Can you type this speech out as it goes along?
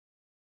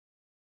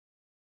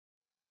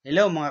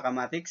Hello mga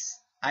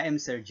kamatiks, I am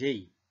Sir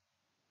J.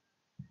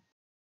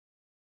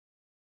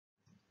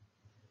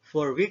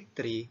 For week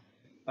 3,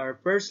 our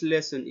first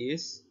lesson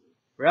is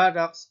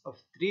products of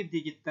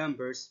 3-digit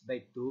numbers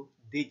by 2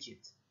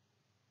 digits.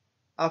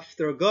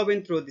 After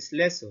going through this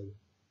lesson,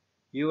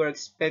 you are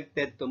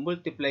expected to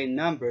multiply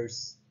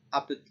numbers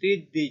up to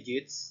 3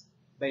 digits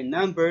by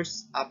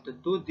numbers up to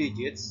 2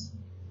 digits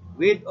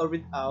with or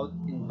without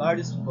in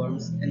various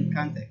forms and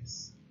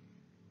contexts.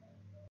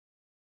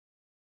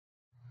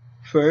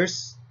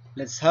 First,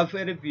 let's have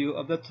a review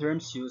of the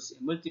terms used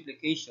in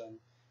multiplication,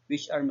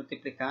 which are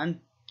multiplicand,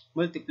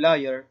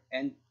 multiplier,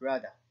 and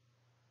product.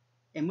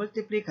 A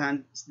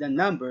multiplicand is the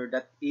number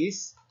that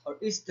is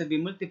to be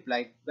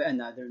multiplied by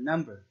another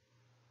number.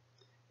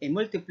 A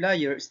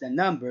multiplier is the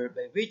number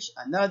by which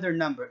another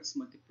number is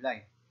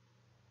multiplied.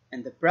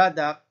 And the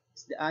product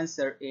is the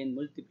answer in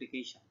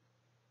multiplication.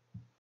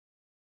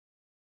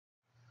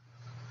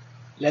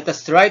 Let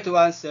us try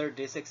to answer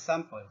these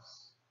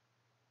examples.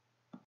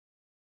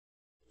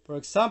 For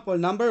example,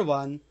 number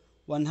 1,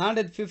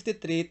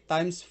 153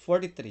 times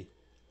 43.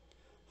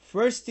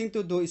 First thing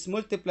to do is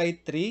multiply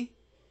 3,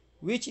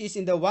 which is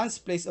in the ones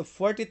place of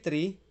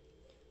 43,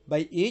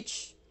 by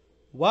each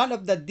one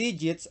of the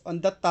digits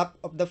on the top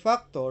of the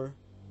factor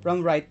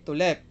from right to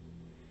left.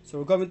 So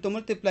we're going to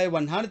multiply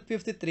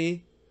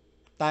 153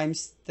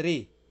 times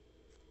 3.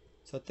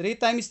 So 3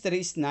 times 3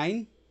 is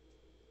 9.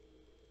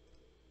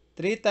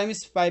 3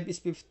 times 5 is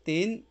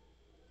 15.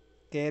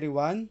 Carry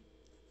 1.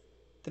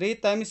 3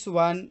 times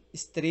 1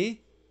 is 3.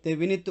 Then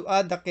we need to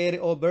add the carry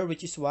over,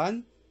 which is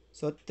 1.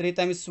 So 3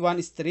 times 1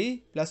 is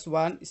 3 plus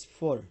 1 is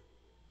 4.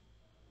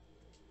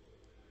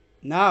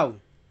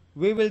 Now,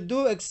 we will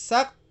do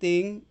exact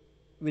thing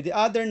with the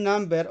other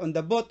number on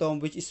the bottom,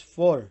 which is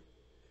 4.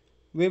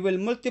 We will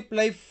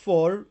multiply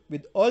 4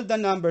 with all the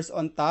numbers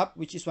on top,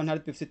 which is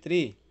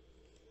 153.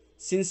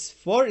 Since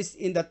 4 is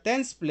in the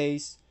tens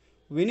place,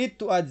 we need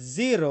to add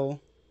 0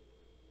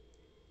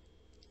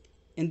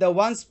 in the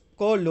ones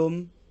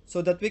column so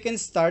that we can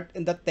start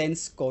in the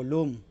tens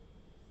column.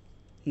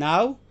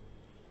 Now,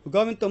 we're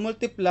going to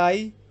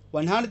multiply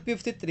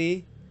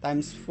 153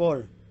 times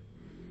 4.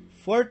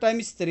 4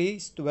 times 3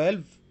 is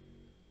 12.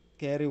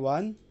 Carry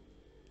 1.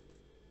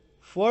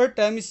 4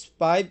 times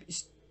 5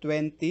 is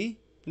 20.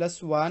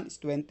 Plus 1 is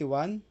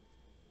 21.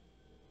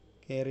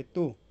 Carry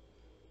 2.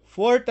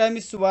 4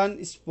 times 1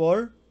 is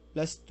 4.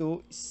 Plus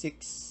 2 is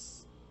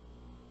 6.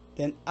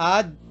 Then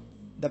add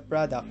the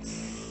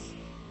products.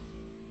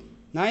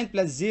 9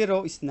 plus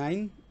 0 is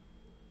 9.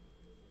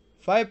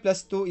 5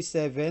 plus 2 is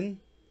 7.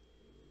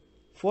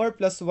 4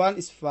 plus 1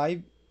 is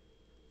 5.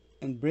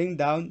 And bring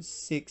down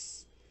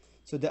 6.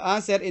 So the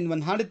answer in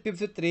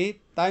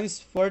 153 times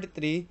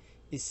 43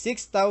 is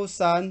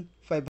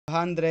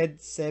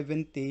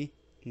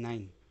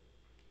 6,579.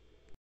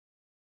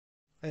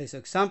 Okay, so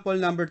example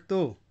number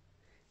 2.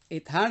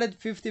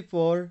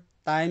 854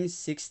 times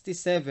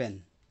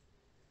 67.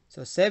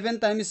 So 7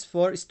 times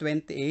 4 is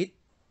 28.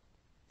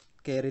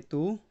 Carry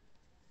 2.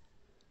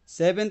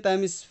 7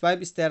 times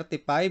 5 is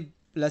 35.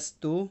 Plus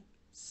 2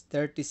 is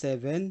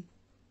 37.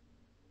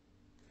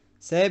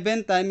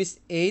 7 times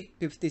 8,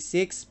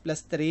 56.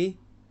 Plus 3,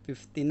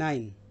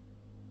 59.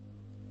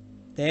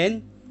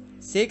 Then,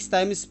 6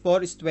 times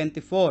 4 is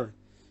 24.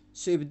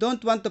 So, if you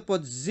don't want to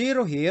put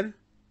 0 here,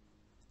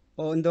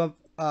 or in the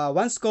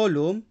ones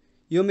column,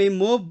 you may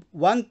move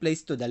one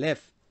place to the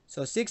left.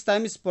 So, 6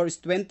 times 4 is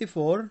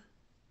 24.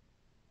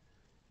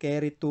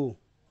 Carry 2.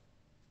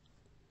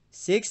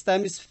 6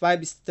 times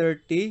 5 is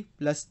 30.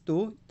 Plus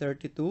 2,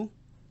 32.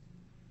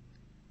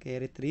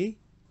 Carry 3.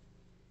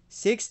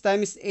 6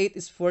 times 8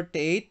 is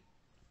 48.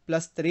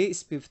 Plus 3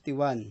 is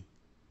 51.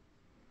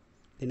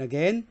 Then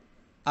again,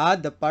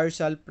 add the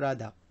partial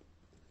product.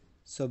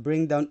 So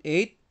bring down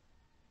 8.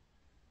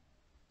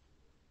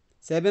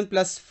 7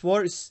 plus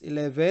 4 is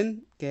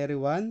 11. Carry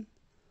 1.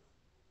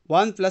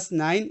 1 plus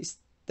 9 is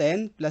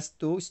 10. Plus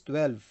 2 is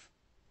 12.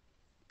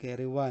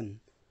 Carry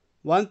 1.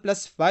 1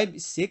 plus 5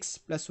 is 6.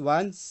 Plus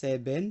 1,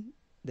 7.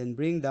 Then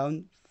bring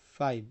down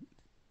 5.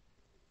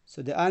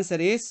 So the answer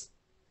is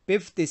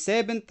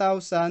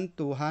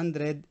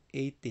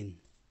 57,218.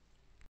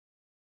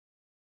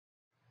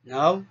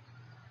 Now,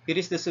 here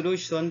is the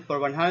solution for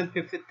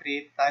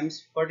 153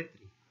 times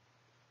 43.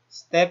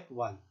 Step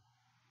 1.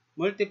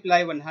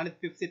 Multiply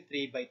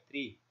 153 by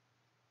 3.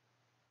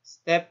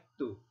 Step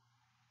 2.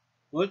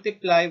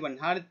 Multiply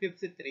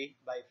 153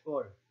 by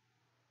 4.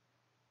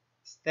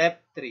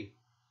 Step 3.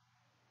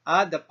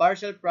 Add the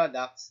partial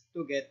products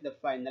to get the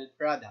final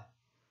product.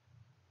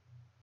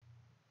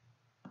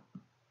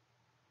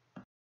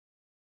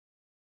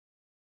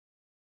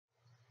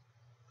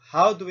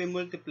 How do we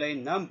multiply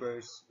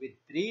numbers with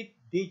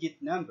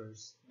 3-digit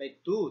numbers by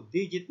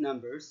 2-digit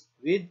numbers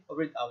with or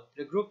without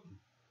regrouping?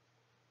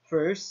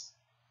 First,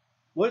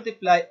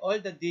 multiply all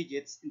the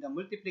digits in the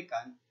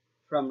multiplicand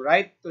from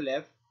right to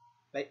left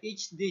by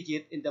each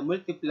digit in the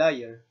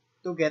multiplier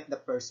to get the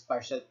first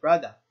partial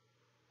product.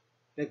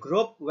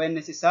 Regroup when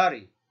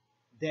necessary,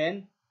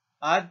 then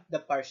add the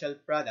partial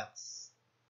products.